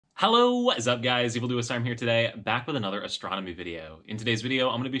Hello, what is up guys? Evildoerarm here today, back with another astronomy video. In today's video,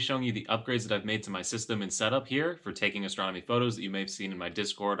 I'm going to be showing you the upgrades that I've made to my system and setup here for taking astronomy photos that you may have seen in my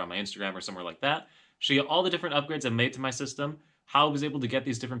Discord, on my Instagram, or somewhere like that. Show you all the different upgrades I've made to my system, how I was able to get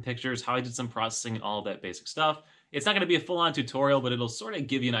these different pictures, how I did some processing and all of that basic stuff. It's not going to be a full-on tutorial, but it'll sort of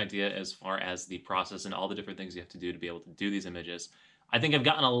give you an idea as far as the process and all the different things you have to do to be able to do these images. I think I've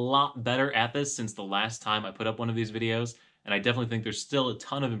gotten a lot better at this since the last time I put up one of these videos. And I definitely think there's still a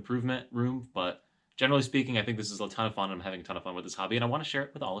ton of improvement room, but generally speaking, I think this is a ton of fun, and I'm having a ton of fun with this hobby, and I want to share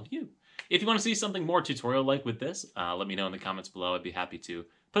it with all of you. If you want to see something more tutorial-like with this, let me know in the comments below. I'd be happy to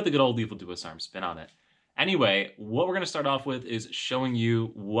put the good old Evildoerarm spin on it. Anyway, what we're going to start off with is showing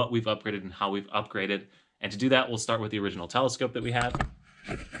you what we've upgraded and how we've upgraded. And to do that, we'll start with the original telescope that we have.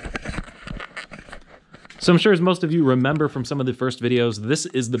 So I'm sure as most of you remember from some of the first videos, this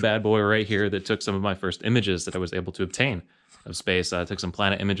is the bad boy right here that took some of my first images that I was able to obtain of space. I took some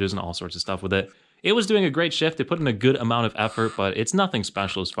planet images and all sorts of stuff with it. It was doing a great shift. It put in a good amount of effort, but it's nothing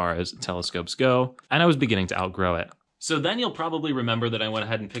special as far as telescopes go, and I was beginning to outgrow it. So then you'll probably remember that I went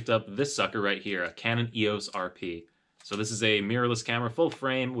ahead and picked up this sucker right here, a Canon EOS RP. So this is a mirrorless camera, full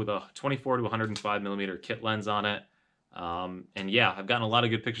frame with a 24 to 105 millimeter kit lens on it. And yeah, I've gotten a lot of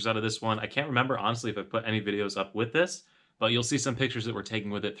good pictures out of this one. I can't remember, honestly, if I've put any videos up with this, but you'll see some pictures that we're taking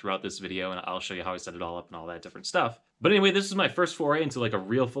with it throughout this video, and I'll show you how I set it all up and all that different stuff. But anyway, this is my first foray into like a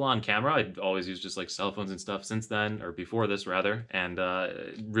real full-on camera. I'd always used just like cell phones and stuff since then, or before this rather, and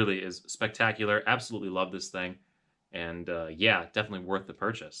it really is spectacular. Absolutely love this thing, and yeah, definitely worth the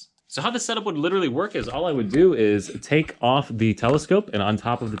purchase. So how the setup would literally work is all I would do is take off the telescope, and on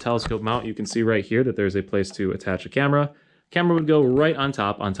top of the telescope mount, you can see right here that there's a place to attach a camera. Camera would go right on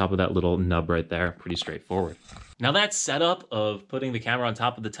top of that little nub right there. Pretty straightforward. Now that setup of putting the camera on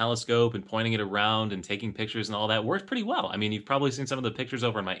top of the telescope and pointing it around and taking pictures and all that worked pretty well. I mean, you've probably seen some of the pictures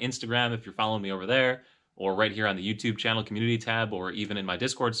over on my Instagram if you're following me over there, or right here on the YouTube channel community tab, or even in my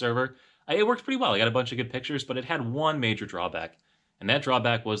Discord server. It worked pretty well. I got a bunch of good pictures, but it had one major drawback. And that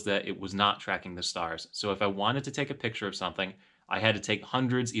drawback was that it was not tracking the stars. So if I wanted to take a picture of something, I had to take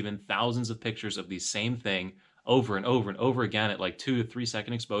hundreds, even thousands of pictures of the same thing over and over and over again at like 2 to 3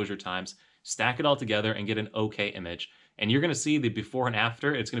 second exposure times, stack it all together and get an okay image. And you're going to see the before and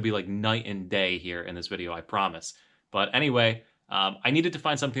after. It's going to be like night and day here in this video, I promise. But anyway, I needed to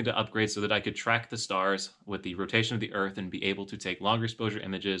find something to upgrade so that I could track the stars with the rotation of the Earth and be able to take longer exposure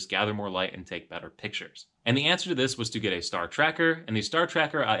images, gather more light, and take better pictures. And the answer to this was to get a star tracker, and the star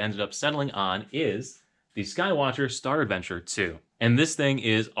tracker I ended up settling on is the Skywatcher Star Adventure 2. And this thing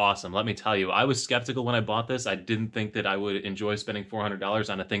is awesome, let me tell you. I was skeptical when I bought this. I didn't think that I would enjoy spending $400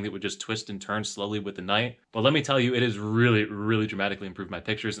 on a thing that would just twist and turn slowly with the night. But let me tell you, it has really, really dramatically improved my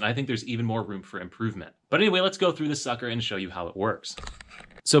pictures, and I think there's even more room for improvement. But anyway, let's go through this sucker and show you how it works.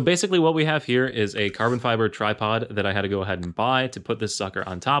 So basically what we have here is a carbon fiber tripod that I had to go ahead and buy to put this sucker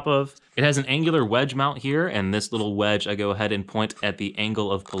on top of. It has an angular wedge mount here, and this little wedge I go ahead and point at the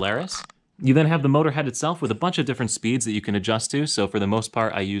angle of Polaris. You then have the motor head itself with a bunch of different speeds that you can adjust to. So for the most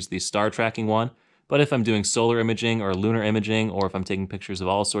part, I use the star tracking one. But if I'm doing solar imaging or lunar imaging, or if I'm taking pictures of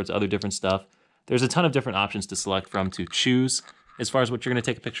all sorts of other different stuff, there's a ton of different options to select from to choose as far as what you're going to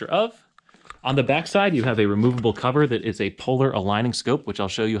take a picture of. On the back side, you have a removable cover that is a polar aligning scope, which I'll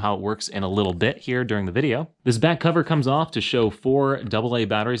show you how it works in a little bit here during the video. This back cover comes off to show 4 AA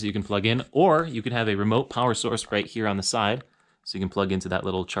batteries that you can plug in, or you can have a remote power source right here on the side. So you can plug into that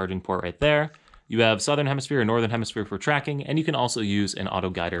little charging port right there. You have southern hemisphere and northern hemisphere for tracking, and you can also use an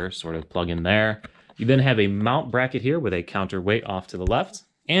auto guider sort of plug in there. You then have a mount bracket here with a counterweight off to the left,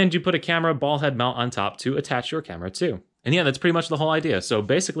 and you put a camera ball head mount on top to attach your camera to. And yeah, that's pretty much the whole idea. So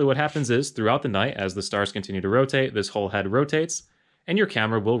basically what happens is throughout the night, as the stars continue to rotate, this whole head rotates, and your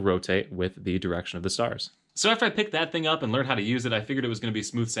camera will rotate with the direction of the stars. So after I picked that thing up and learned how to use it, I figured it was going to be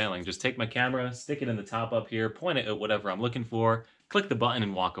smooth sailing. Just take my camera, stick it in the top up here, point it at whatever I'm looking for, click the button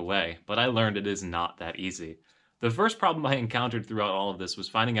and walk away. But I learned it is not that easy. The first problem I encountered throughout all of this was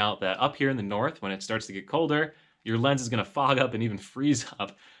finding out that up here in the north, when it starts to get colder, your lens is going to fog up and even freeze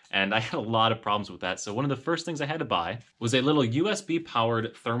up. And I had a lot of problems with that. So one of the first things I had to buy was a little USB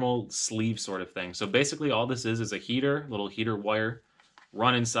powered thermal sleeve sort of thing. So basically all this is a heater, little heater wire,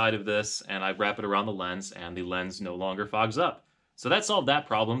 run inside of this, and I wrap it around the lens, and the lens no longer fogs up. So that solved that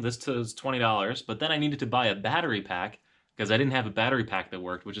problem. This was $20, but then I needed to buy a battery pack because I didn't have a battery pack that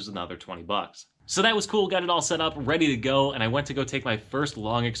worked, which is another 20 bucks. So that was cool, got it all set up, ready to go, and I went to go take my first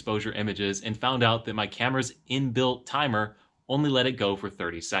long exposure images and found out that my camera's inbuilt timer only let it go for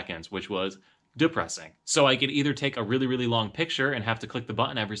 30 seconds, which was depressing. So I could either take a really, really long picture and have to click the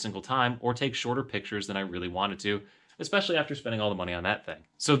button every single time, or take shorter pictures than I really wanted to. especially after spending all the money on that thing.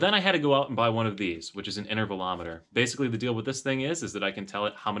 So then I had to go out and buy one of these, which is an intervalometer. Basically, the deal with this thing is that I can tell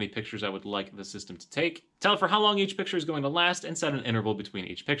it how many pictures I would like the system to take, tell it for how long each picture is going to last, and set an interval between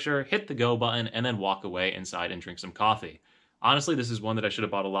each picture, hit the go button, and then walk away inside and drink some coffee. Honestly, this is one that I should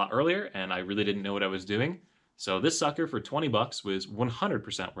have bought a lot earlier, and I really didn't know what I was doing. So this sucker for 20 bucks was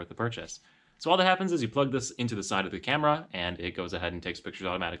 100% worth the purchase. So all that happens is you plug this into the side of the camera and it goes ahead and takes pictures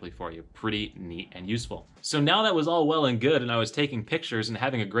automatically for you. Pretty neat and useful. So now that was all well and good and I was taking pictures and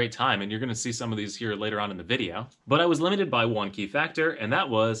having a great time, and you're gonna see some of these here later on in the video, but I was limited by one key factor, and that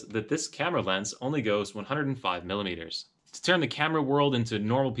was that this camera lens only goes 105 millimeters. To turn the camera world into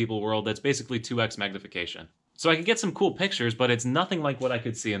normal people world, that's basically 2x magnification. So I could get some cool pictures, but it's nothing like what I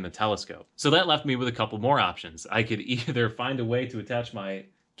could see in the telescope. So that left me with a couple more options. I could either find a way to attach my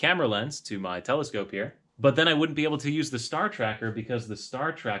camera lens to my telescope here, but then I wouldn't be able to use the star tracker because the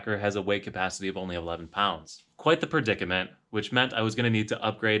star tracker has a weight capacity of only 11 pounds. Quite the predicament, which meant I was going to need to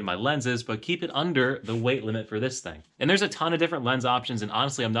upgrade my lenses, but keep it under the weight limit for this thing. And there's a ton of different lens options, and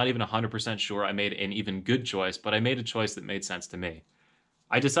honestly, I'm not even 100% sure I made an even good choice, but I made a choice that made sense to me.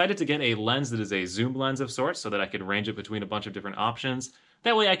 I decided to get a lens that is a zoom lens of sorts so that I could range it between a bunch of different options.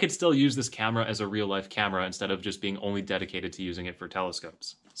 That way I could still use this camera as a real-life camera instead of just being only dedicated to using it for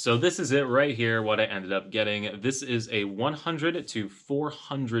telescopes. So this is it right here, what I ended up getting. This is a 100 to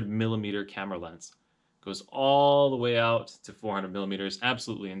 400 millimeter camera lens. Goes all the way out to 400 millimeters,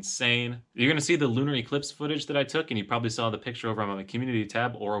 absolutely insane. You're gonna see the lunar eclipse footage that I took, and you probably saw the picture over on my community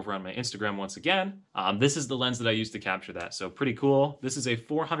tab or over on my Instagram once again. This is the lens that I used to capture that, so pretty cool. This is a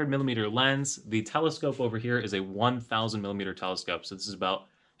 400 millimeter lens. The telescope over here is a 1000 millimeter telescope, so this is about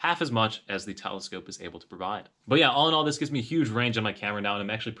half as much as the telescope is able to provide. But yeah, all in all, this gives me huge range on my camera now, and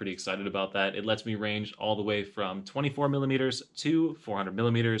I'm actually pretty excited about that. It lets me range all the way from 24 millimeters to 400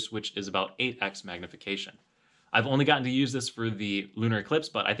 millimeters, which is about 8x magnification. I've only gotten to use this for the lunar eclipse,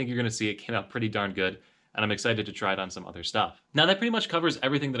 but I think you're gonna see it came out pretty darn good, and I'm excited to try it on some other stuff. Now that pretty much covers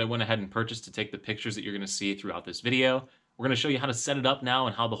everything that I went ahead and purchased to take the pictures that you're gonna see throughout this video. We're gonna show you how to set it up now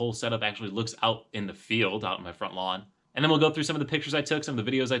and how the whole setup actually looks out in the field, out in my front lawn. And then we'll go through some of the pictures I took, some of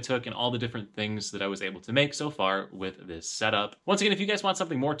the videos I took, and all the different things that I was able to make so far with this setup. Once again, if you guys want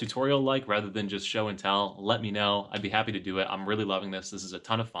something more tutorial-like rather than just show and tell, let me know. I'd be happy to do it. I'm really loving this. This is a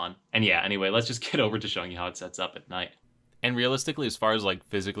ton of fun. And yeah, anyway, let's just get over to showing you how it sets up at night. And realistically, as far as like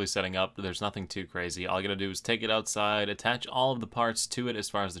physically setting up, there's nothing too crazy. All you gotta do is take it outside, attach all of the parts to it as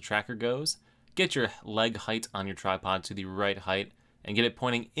far as the tracker goes, get your leg height on your tripod to the right height, and get it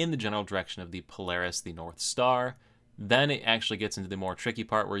pointing in the general direction of the Polaris, the North Star. Then it actually gets into the more tricky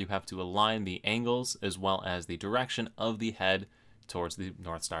part where you have to align the angles as well as the direction of the head towards the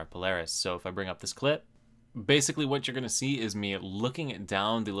North Star Polaris. So if I bring up this clip, basically what you're going to see is me looking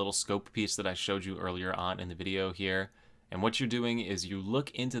down the little scope piece that I showed you earlier on in the video here. And what you're doing is you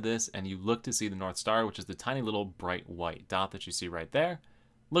look into this and you look to see the North Star, which is the tiny little bright white dot that you see right there.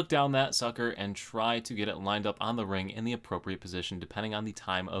 Look down that sucker and try to get it lined up on the ring in the appropriate position depending on the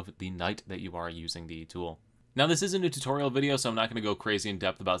time of the night that you are using the tool. Now this isn't a tutorial video, so I'm not going to go crazy in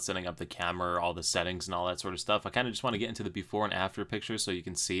depth about setting up the camera, all the settings and all that sort of stuff. I kind of just want to get into the before and after pictures so you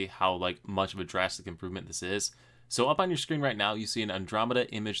can see how like much of a drastic improvement this is. So up on your screen right now, you see an Andromeda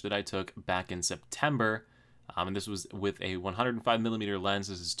image that I took back in September. And this was with a 105 millimeter lens.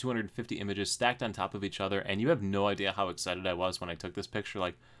 This is 250 images stacked on top of each other, and you have no idea how excited I was when I took this picture.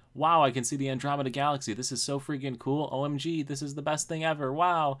 Like, wow, I can see the Andromeda galaxy. This is so freaking cool. OMG, this is the best thing ever.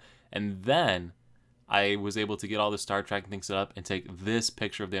 Wow. And then I was able to get all the star tracking things set up and take this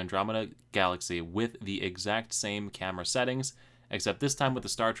picture of the Andromeda galaxy with the exact same camera settings, except this time with the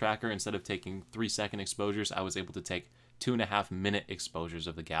star tracker, instead of taking 3-second exposures, I was able to take 2.5-minute exposures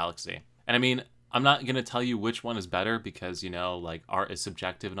of the galaxy. And I mean, I'm not going to tell you which one is better because, you know, like art is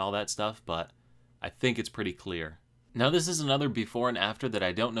subjective and all that stuff, but I think it's pretty clear. Now this is another before and after that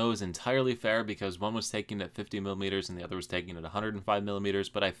I don't know is entirely fair because one was taken at 50 millimeters and the other was taken at 105 millimeters,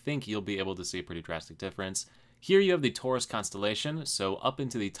 but I think you'll be able to see a pretty drastic difference. Here you have the Taurus constellation, so up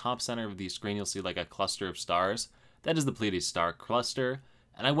into the top center of the screen you'll see like a cluster of stars. That is the Pleiades star cluster,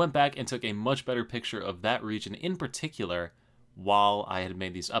 and I went back and took a much better picture of that region in particular while I had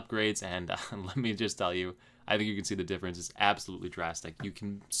made these upgrades, and let me just tell you, I think you can see the difference is absolutely drastic. You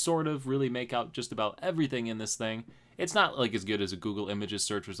can sort of really make out just about everything in this thing. It's not like as good as a Google Images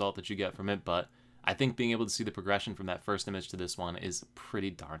search result that you get from it, but I think being able to see the progression from that first image to this one is pretty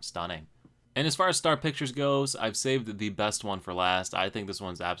darn stunning. And as far as star pictures goes, I've saved the best one for last. I think this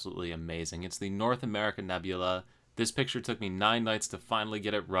one's absolutely amazing. It's the North American Nebula. This picture took me 9 nights to finally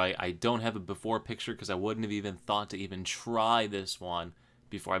get it right. I don't have a before picture because I wouldn't have even thought to even try this one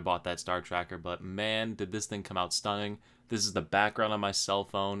before I bought that star tracker, but man, did this thing come out stunning. This is the background on my cell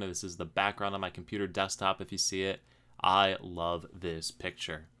phone. This is the background on my computer desktop if you see it. I love this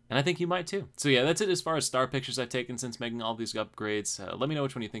picture. And I think you might too. So yeah, that's it as far as star pictures I've taken since making all these upgrades. Let me know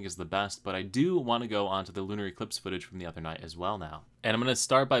which one you think is the best, but I do want to go on to the lunar eclipse footage from the other night as well now. And I'm going to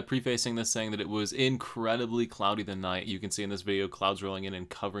start by prefacing this saying that it was incredibly cloudy the night. You can see in this video clouds rolling in and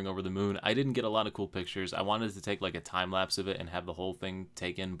covering over the moon. I didn't get a lot of cool pictures. I wanted to take like a time lapse of it and have the whole thing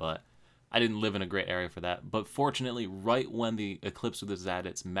taken, but I didn't live in a great area for that. But fortunately, right when the eclipse was at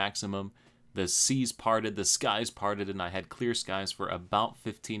its maximum, the seas parted, the skies parted, and I had clear skies for about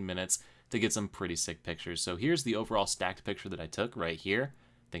 15 minutes to get some pretty sick pictures. So here's the overall stacked picture that I took right here.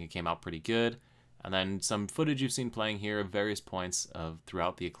 I think it came out pretty good. And then some footage you've seen playing here of various points of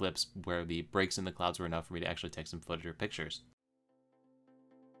throughout the eclipse where the breaks in the clouds were enough for me to actually take some footage or pictures.